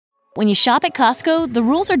When you shop at Costco, the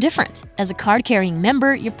rules are different. As a card-carrying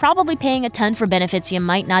member, you're probably paying a ton for benefits you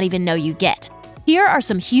might not even know you get. Here are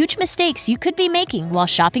some huge mistakes you could be making while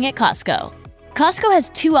shopping at Costco. Costco has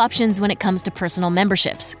two options when it comes to personal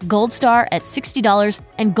memberships: Gold Star at $60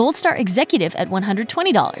 and Gold Star Executive at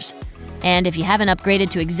 $120. And if you haven't upgraded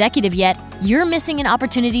to Executive yet, you're missing an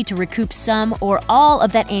opportunity to recoup some or all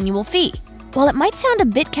of that annual fee. While it might sound a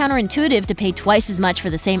bit counterintuitive to pay twice as much for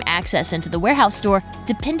the same access into the warehouse store,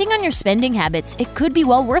 depending on your spending habits, it could be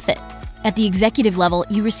well worth it. At the executive level,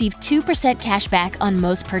 you receive 2% cash back on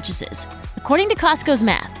most purchases. According to Costco's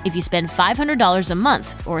math, if you spend $500 a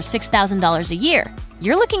month or $6,000 a year,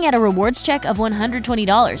 you're looking at a rewards check of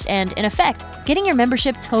 $120 and, in effect, getting your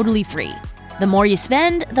membership totally free. The more you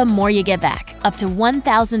spend, the more you get back, up to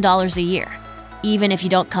 $1,000 a year. Even if you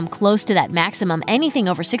don't come close to that maximum, anything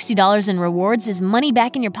over $60 in rewards is money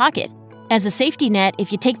back in your pocket. As a safety net,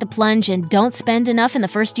 if you take the plunge and don't spend enough in the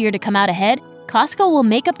first year to come out ahead, Costco will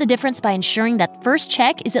make up the difference by ensuring that first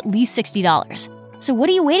check is at least $60. So what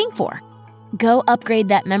are you waiting for? Go upgrade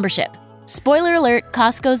that membership. Spoiler alert,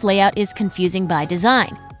 Costco's layout is confusing by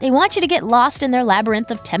design. They want you to get lost in their labyrinth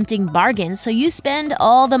of tempting bargains so you spend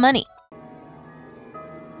all the money.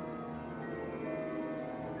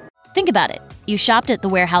 Think about it. You shopped at the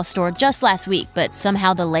warehouse store just last week, but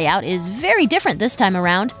somehow the layout is very different this time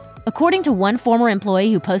around. According to one former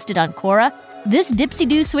employee who posted on Quora, this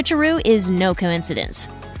dipsy-do switcheroo is no coincidence.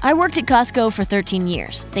 I worked at Costco for 13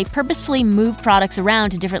 years. They purposefully move products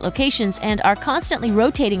around to different locations and are constantly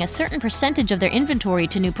rotating a certain percentage of their inventory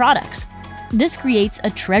to new products. This creates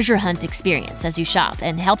a treasure hunt experience as you shop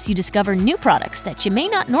and helps you discover new products that you may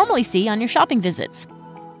not normally see on your shopping visits.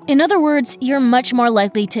 In other words, you're much more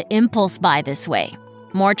likely to impulse buy this way.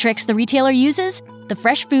 More tricks the retailer uses? The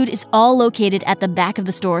fresh food is all located at the back of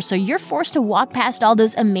the store, so you're forced to walk past all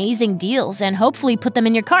those amazing deals and hopefully put them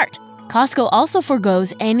in your cart. Costco also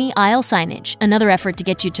forgoes any aisle signage, another effort to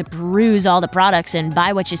get you to peruse all the products and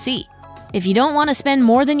buy what you see. If you don't want to spend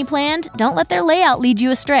more than you planned, don't let their layout lead you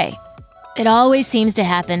astray. It always seems to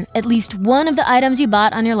happen. At least one of the items you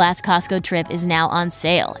bought on your last Costco trip is now on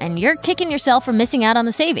sale, and you're kicking yourself for missing out on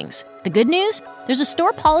the savings. The good news? There's a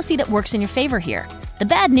store policy that works in your favor here. The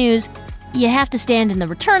bad news? You have to stand in the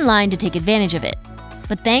return line to take advantage of it.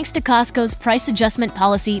 But thanks to Costco's price adjustment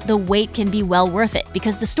policy, the wait can be well worth it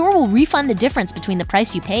because the store will refund the difference between the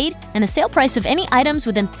price you paid and the sale price of any items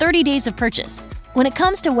within 30 days of purchase. When it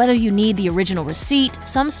comes to whether you need the original receipt,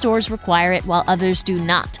 some stores require it while others do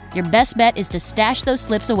not. Your best bet is to stash those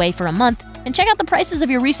slips away for a month and check out the prices of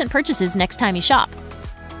your recent purchases next time you shop.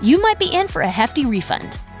 You might be in for a hefty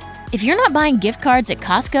refund. If you're not buying gift cards at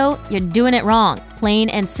Costco, you're doing it wrong, plain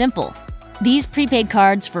and simple. These prepaid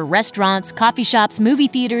cards for restaurants, coffee shops, movie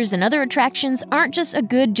theaters, and other attractions aren't just a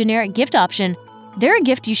good generic gift option. They're a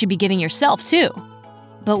gift you should be giving yourself, too.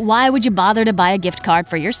 But why would you bother to buy a gift card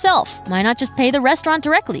for yourself? Why not just pay the restaurant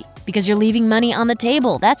directly? Because you're leaving money on the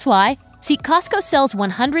table, that's why. See, Costco sells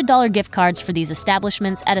 $100 gift cards for these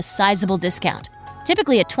establishments at a sizable discount,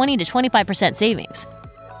 typically a 20 to 25% savings.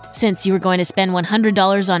 Since you were going to spend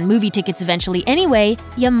 $100 on movie tickets eventually anyway,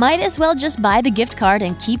 you might as well just buy the gift card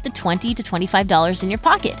and keep the $20 to $25 in your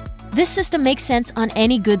pocket. This system makes sense on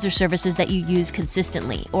any goods or services that you use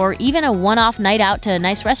consistently, or even a one-off night out to a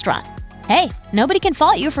nice restaurant. Hey, nobody can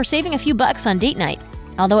fault you for saving a few bucks on date night.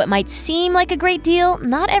 Although it might seem like a great deal,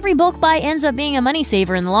 not every bulk buy ends up being a money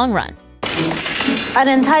saver in the long run. An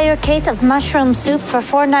entire case of mushroom soup for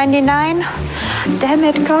 $4.99? Damn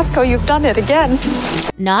it, Costco, you've done it again.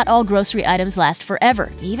 Not all grocery items last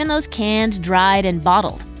forever, even those canned, dried, and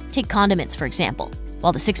bottled. Take condiments, for example.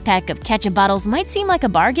 While the 6-pack of ketchup bottles might seem like a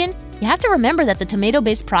bargain, you have to remember that the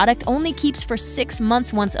tomato-based product only keeps for 6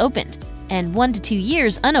 months once opened, and 1 to 2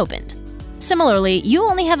 years unopened. Similarly, you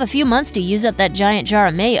only have a few months to use up that giant jar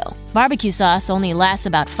of mayo. Barbecue sauce only lasts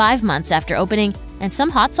about 5 months after opening, and some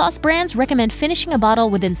hot sauce brands recommend finishing a bottle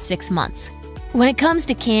within 6 months. When it comes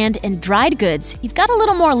to canned and dried goods, you've got a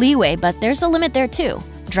little more leeway, but there's a limit there too.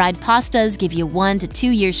 Dried pastas give you 1 to 2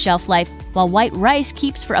 years shelf life, while white rice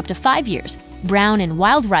keeps for up to 5 years. Brown and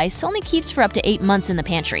wild rice only keeps for up to 8 months in the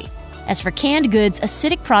pantry. As for canned goods,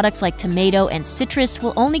 acidic products like tomato and citrus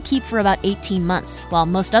will only keep for about 18 months, while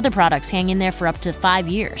most other products hang in there for up to 5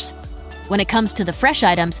 years. When it comes to the fresh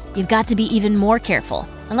items, you've got to be even more careful.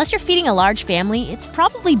 Unless you're feeding a large family, it's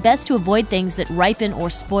probably best to avoid things that ripen or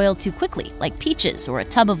spoil too quickly, like peaches or a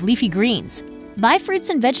tub of leafy greens. Buy fruits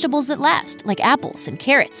and vegetables that last, like apples and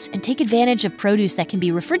carrots, and take advantage of produce that can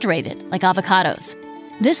be refrigerated, like avocados.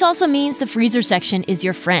 This also means the freezer section is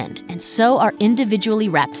your friend, and so are individually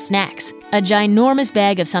wrapped snacks. A ginormous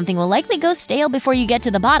bag of something will likely go stale before you get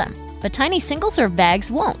to the bottom, but tiny single-serve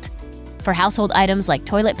bags won't. For household items like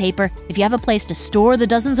toilet paper, if you have a place to store the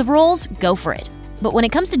dozens of rolls, go for it. But when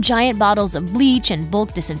it comes to giant bottles of bleach and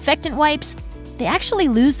bulk disinfectant wipes, they actually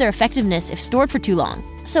lose their effectiveness if stored for too long.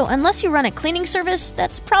 So unless you run a cleaning service,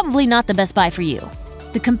 that's probably not the best buy for you.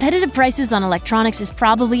 The competitive prices on electronics is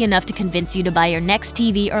probably enough to convince you to buy your next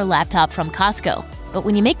TV or laptop from Costco. But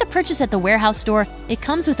when you make the purchase at the warehouse store, it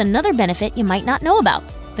comes with another benefit you might not know about: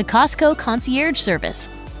 the Costco concierge service.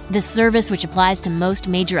 This service, which applies to most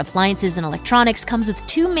major appliances and electronics, comes with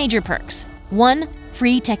two major perks. 1.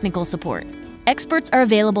 Free technical support. Experts are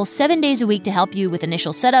available 7 days a week to help you with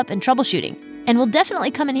initial setup and troubleshooting, and will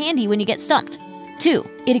definitely come in handy when you get stumped. 2.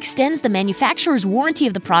 It extends the manufacturer's warranty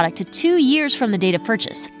of the product to 2 years from the date of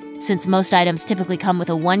purchase. Since most items typically come with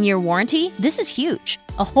a 1-year warranty, this is huge.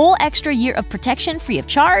 A whole extra year of protection free of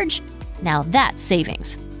charge? Now that's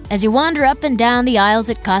savings. As you wander up and down the aisles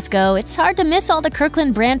at Costco, it's hard to miss all the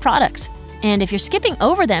Kirkland brand products. And if you're skipping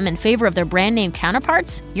over them in favor of their brand name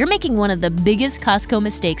counterparts, you're making one of the biggest Costco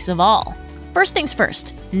mistakes of all. First things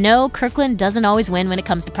first, no, Kirkland doesn't always win when it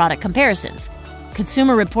comes to product comparisons.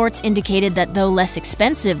 Consumer Reports indicated that though less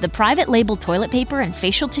expensive, the private label toilet paper and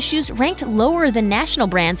facial tissues ranked lower than national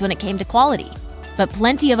brands when it came to quality. But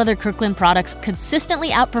plenty of other Kirkland products consistently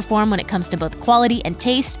outperform when it comes to both quality and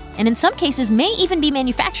taste, and in some cases may even be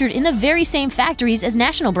manufactured in the very same factories as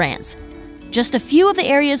national brands. Just a few of the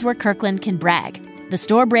areas where Kirkland can brag. The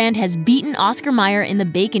store brand has beaten Oscar Mayer in the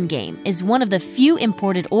bacon game, is one of the few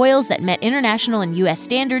imported oils that met international and US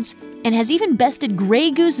standards, and has even bested Grey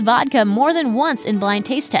Goose vodka more than once in blind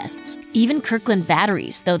taste tests. Even Kirkland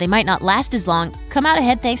batteries, though they might not last as long, come out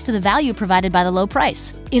ahead thanks to the value provided by the low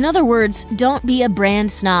price. In other words, don't be a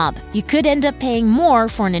brand snob. You could end up paying more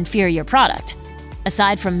for an inferior product.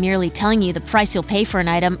 Aside from merely telling you the price you'll pay for an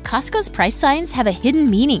item, Costco's price signs have a hidden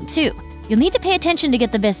meaning too. You'll need to pay attention to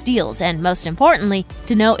get the best deals, and most importantly,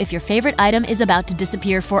 to know if your favorite item is about to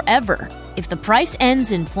disappear forever. If the price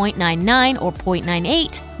ends in 0.99 or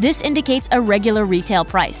 0.98, this indicates a regular retail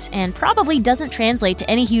price and probably doesn't translate to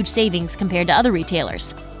any huge savings compared to other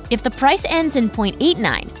retailers. If the price ends in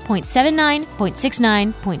 0.89, 0.79,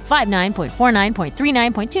 0.69, 0.59, 0.49,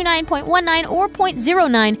 0.39, 0.29, 0.19, or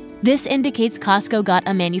 0.09, this indicates Costco got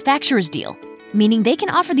a manufacturer's deal, meaning they can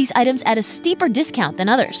offer these items at a steeper discount than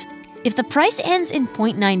others. If the price ends in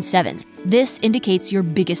 0.97, this indicates your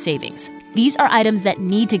biggest savings. These are items that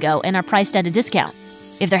need to go and are priced at a discount.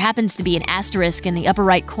 If there happens to be an asterisk in the upper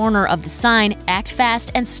right corner of the sign, act fast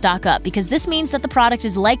and stock up, because this means that the product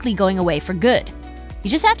is likely going away for good. You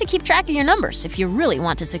just have to keep track of your numbers if you really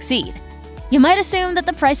want to succeed. You might assume that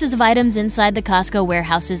the prices of items inside the Costco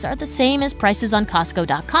warehouses are the same as prices on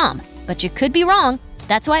Costco.com, but you could be wrong.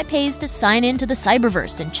 That's why it pays to sign into the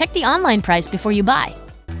cyberverse and check the online price before you buy.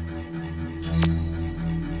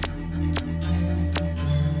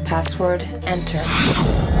 Password enter.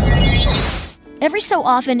 Every so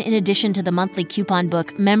often, in addition to the monthly coupon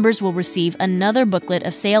book, members will receive another booklet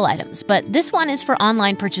of sale items, but this one is for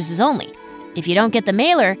online purchases only. If you don't get the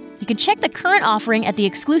mailer, you can check the current offering at the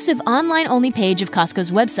exclusive online-only page of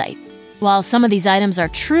Costco's website. While some of these items are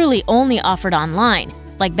truly only offered online,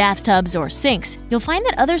 like bathtubs or sinks, you'll find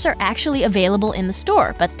that others are actually available in the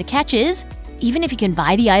store, but the catch is, even if you can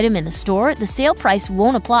buy the item in the store, the sale price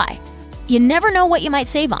won't apply. You never know what you might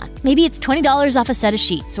save on. Maybe it's $20 off a set of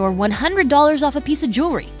sheets or $100 off a piece of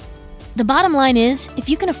jewelry. The bottom line is, if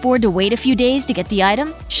you can afford to wait a few days to get the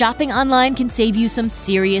item, shopping online can save you some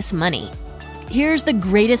serious money. Here's the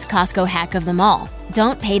greatest Costco hack of them all.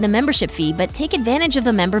 Don't pay the membership fee, but take advantage of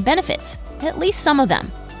the member benefits. At least some of them.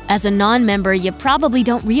 As a non-member, you probably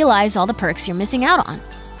don't realize all the perks you're missing out on.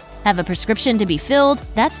 Have a prescription to be filled?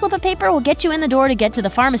 That slip of paper will get you in the door to get to the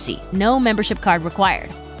pharmacy. No membership card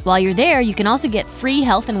required. While you're there, you can also get free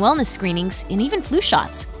health and wellness screenings and even flu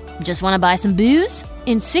shots. Just want to buy some booze?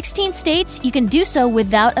 In 16 states, you can do so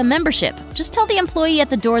without a membership. Just tell the employee at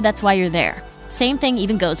the door that's why you're there. Same thing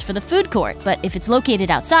even goes for the food court, but if it's located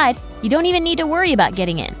outside, you don't even need to worry about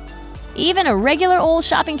getting in. Even a regular old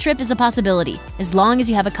shopping trip is a possibility, as long as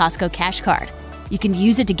you have a Costco cash card. You can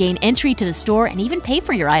use it to gain entry to the store and even pay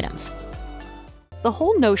for your items. The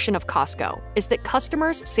whole notion of Costco is that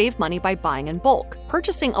customers save money by buying in bulk.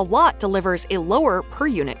 Purchasing a lot delivers a lower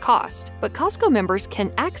per-unit cost, but Costco members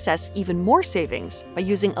can access even more savings by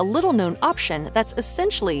using a little-known option that's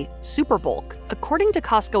essentially super bulk. According to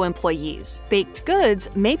Costco employees, baked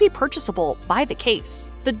goods may be purchasable by the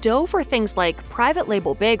case. The dough for things like private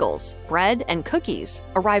label bagels, bread, and cookies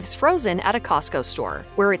arrives frozen at a Costco store,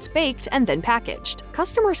 where it's baked and then packaged.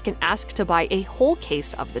 Customers can ask to buy a whole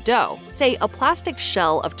case of the dough. Say a plastic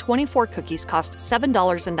shell of 24 cookies costs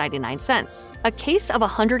 $7.99. A case of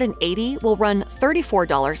 180 will run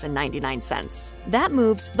 $34.99. That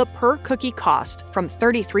moves the per cookie cost from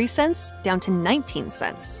 33 cents down to 19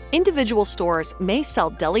 cents. Individual stores may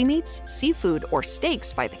sell deli meats, seafood, or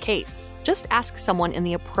steaks by the case. Just ask someone in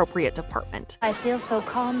the appropriate department. I feel so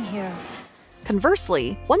calm here.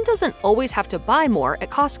 Conversely, one doesn't always have to buy more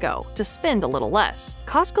at Costco to spend a little less.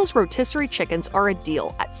 Costco's rotisserie chickens are a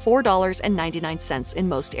deal at $4.99 in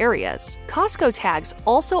most areas. Costco tags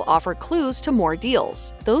also offer clues to more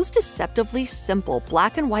deals. Those deceptively simple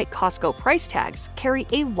black and white Costco price tags carry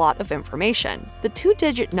a lot of information. The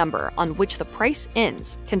two-digit number on which the price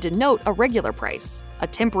ends can denote a regular price, a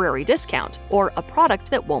temporary discount, or a product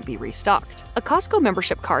that won't be restocked. A Costco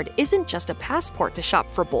membership card isn't just a passport to shop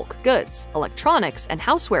for bulk goods, electronics, and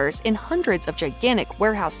housewares in hundreds of gigantic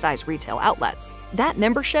warehouse-sized retail outlets. That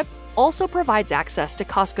membership also provides access to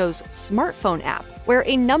Costco's smartphone app, where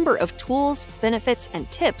a number of tools, benefits, and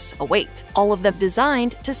tips await, all of them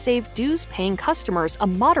designed to save dues-paying customers a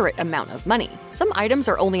moderate amount of money. Some items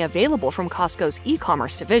are only available from Costco's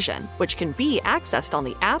e-commerce division, which can be accessed on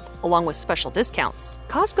the app along with special discounts.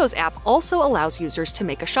 Costco's app also allows users to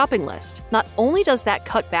make a shopping list. Not only does that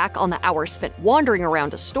cut back on the hours spent wandering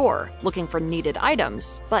around a store looking for needed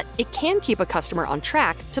items, but it can keep a customer on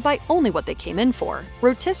track to buy only what they came in for.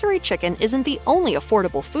 Rotisserie chicken isn't the only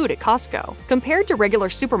affordable food at Costco. Compared to regular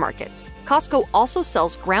supermarkets, Costco also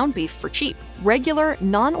sells ground beef for cheap. Regular,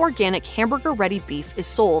 non-organic hamburger-ready beef is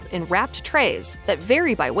sold in wrapped trays that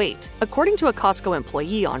vary by weight. According to a Costco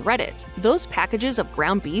employee on Reddit, those packages of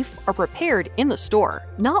ground beef are prepared in the store.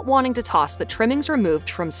 Not wanting to toss the trimmings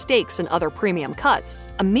removed from steaks and other premium cuts,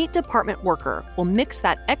 a meat department worker will mix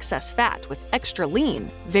that excess fat with extra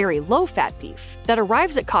lean, very low-fat beef that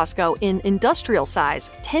arrives at Costco in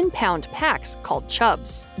industrial-size 10-pound packs called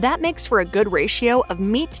chubs. That makes for a good ratio of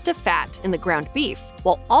meat to fat in the ground beef,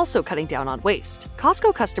 while also cutting down on waste.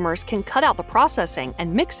 Costco customers can cut out the processing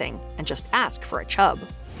and mixing and just ask for a chub.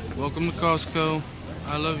 Welcome to Costco.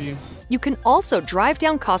 I love you. You can also drive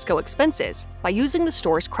down Costco expenses by using the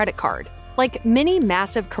store's credit card. Like many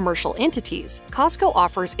massive commercial entities, Costco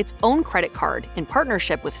offers its own credit card in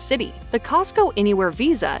partnership with Citi. The Costco Anywhere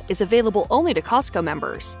Visa is available only to Costco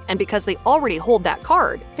members, and because they already hold that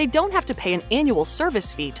card, they don't have to pay an annual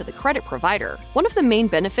service fee to the credit provider. One of the main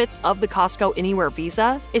benefits of the Costco Anywhere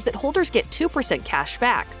Visa is that holders get 2% cash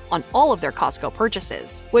back on all of their Costco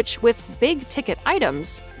purchases, which with big-ticket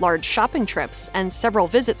items, large shopping trips, and several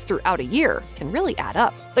visits throughout a year can really add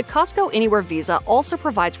up. The Costco Anywhere Visa also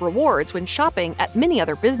provides rewards when shopping at many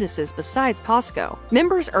other businesses besides Costco.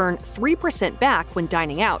 Members earn 3% back when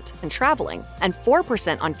dining out and traveling, and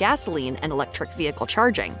 4% on gasoline and electric vehicle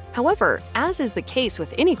charging. However, as is the case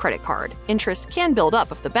with any credit card, interest can build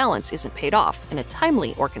up if the balance isn't paid off in a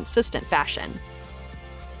timely or consistent fashion.